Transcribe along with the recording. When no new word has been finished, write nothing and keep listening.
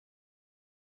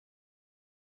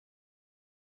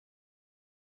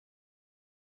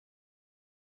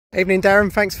Evening, Darren.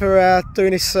 Thanks for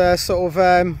doing this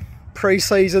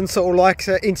pre-season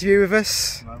interview with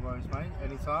us. No worries, mate.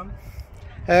 Anytime.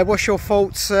 What's your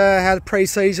thoughts? How the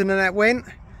pre-season and that went?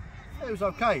 It was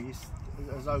okay. It's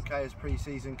as okay as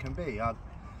pre-season can be. I'd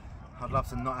love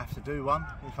to not have to do one,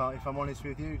 if I'm honest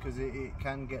with you, because it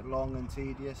can get long and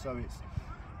tedious. So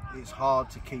it's hard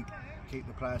to keep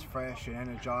the players fresh and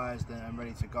energised and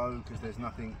ready to go because there's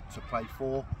nothing to play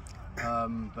for.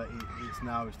 But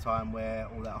it's time where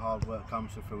all that hard work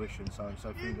comes to fruition. So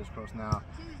fingers crossed now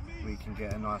we can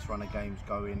get a nice run of games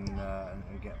going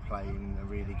and get playing and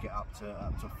really get up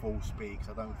to full speed.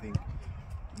 Because I don't think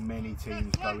many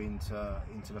teams go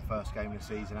into the first game of the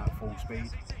season at full speed.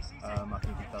 I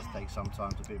think it does take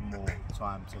sometimes a bit more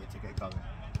time to get going.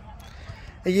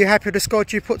 Are you happy with the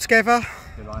squad you put together?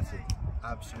 Delighted,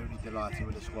 absolutely delighted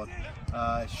with the squad.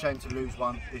 It's a shame to lose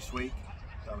one this week.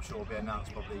 I'm sure it'll be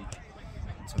announced probably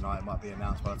tonight. It might be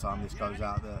announced by the time this goes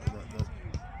out that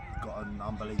got an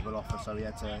unbelievable offer, so he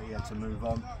had to move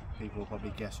on. People will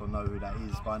probably guess or know who that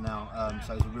is by now.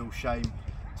 So it's a real shame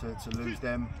to lose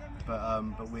them,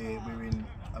 but we're in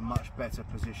a much better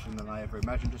position than I ever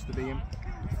imagined us to be in.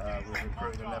 We've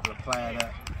recruited a level of player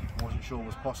that I wasn't sure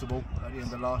was possible at the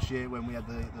end of last year when we had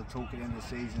the talk at the end of the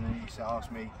season, and you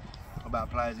asked me about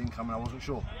players incoming. I wasn't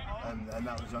sure, and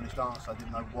that was the honest answer. I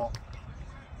didn't know what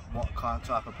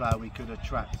type of player we could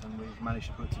attract, and we've managed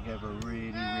to put together a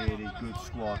really good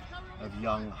squad of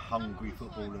young, hungry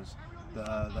footballers that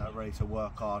are ready to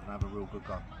work hard and have a real good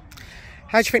go.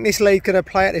 How do you think this league going to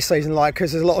play out this season like?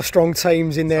 Because there's a lot of strong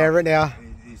teams in there right now.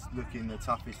 It's looking the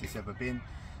toughest it's ever been.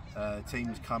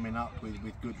 Teams coming up with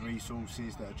good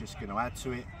resources that are just going to add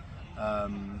to it.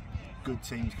 Good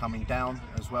teams coming down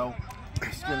as well.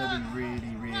 It's going to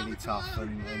be really tough,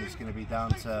 and it's going to be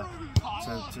down to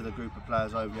the group of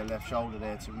players over your left shoulder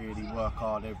there to really work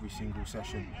hard every single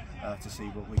session to see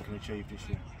what we can achieve this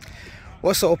year.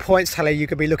 What sort of points tally you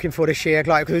could be looking for this year?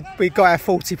 Like we got our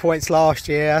 40 points last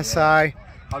year, yeah. So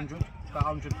 100, about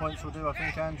 100 points will do, I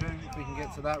think, Andrew. If we can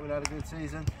get to that, we'll have a good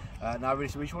season. No,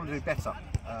 really, we just want to do better.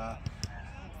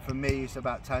 For me, it's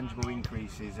about tangible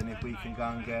increases, and if we can go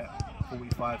and get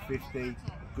 45, 50,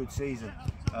 good season.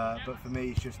 But for me,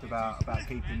 it's just about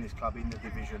keeping this club in the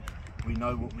division. We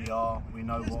know what we are, we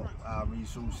know what our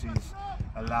resources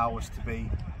allow us to be,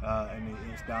 and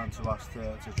it's down to us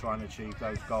to try and achieve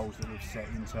those goals that we've set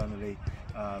internally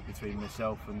between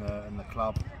myself and the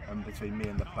club, and between me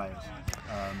and the players.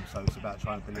 So it's about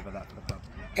trying to deliver that for the club.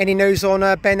 Any news on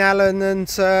Ben Allen and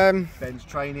Ben's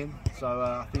training, so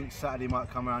I think Saturday might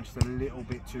come around just a little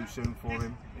bit too soon for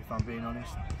him, if I'm being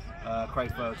honest.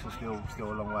 Craig Ferguson's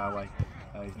still a long way away.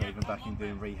 He's not even back in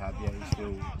doing rehab yet. He's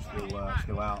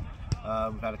still out.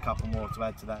 We've had a couple more to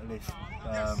add to that list,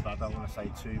 but I don't want to say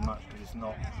too much because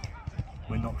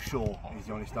we're not sure is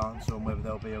the honest answer on whether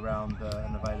they'll be around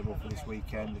and available for this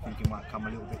weekend. I think it might come a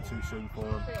little bit too soon for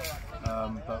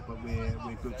them, but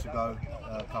we're good to go.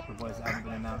 A couple of boys that haven't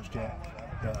been announced yet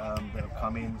that have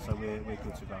come in, so we're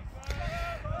good to go.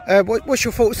 What's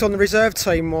your thoughts on the reserve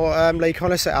team or league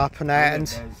honour set up and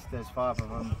that? There's 5 of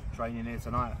them training here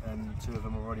tonight, and 2 of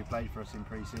them have already played for us in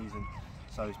pre-season,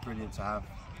 so it's brilliant to have.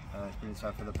 It's brilliant to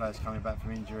have for the players coming back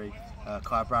from injury.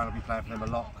 Kai Brown will be playing for them a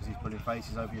lot because he's pulling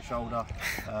faces over your shoulder.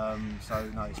 So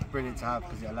no, it's brilliant to have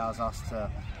because it allows us to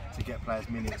get players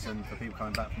minutes, and for people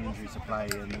coming back from injury to play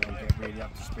and get really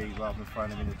up to speed rather than throwing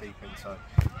them in the deep end. So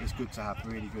it's good to have,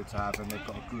 really good to have, and they've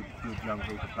got a good young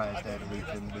group of players there that we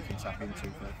can tap into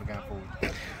for going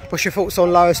forward. What's your thoughts on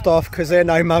Lowestoft? Because they're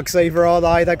no mugs either, are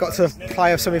they? They got to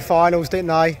play off semi-finals, didn't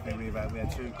they? We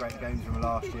had 2 great games from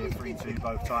last year, 3-2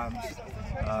 both times.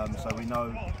 So we know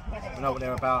what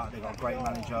they're about. They've got a great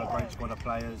manager, a great squad of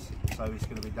players. So it's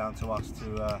going to be down to us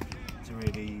to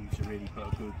really put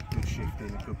a good shift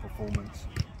in, a good performance,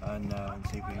 and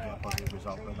see if we can get a positive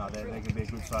result. But no, they're going to be a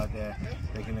good side there.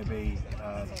 They're going to be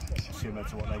similar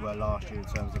to what they were last year in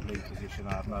terms of league position.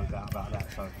 I have no doubt about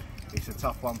that. So it's a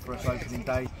tough one for us opening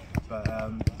day, but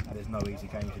there's no easy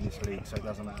games in this league. So it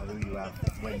doesn't matter who you have,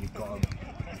 when you've got them.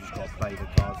 You've just got to play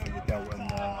the cards that you're dealt and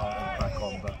crack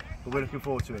on. But we're looking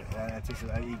forward to it,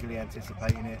 eagerly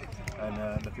anticipating it,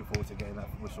 and looking forward to getting that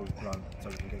whistle blown so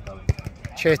we can get going.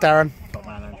 Cheers, Darren. Top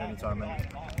man, Andrew, anytime, mate.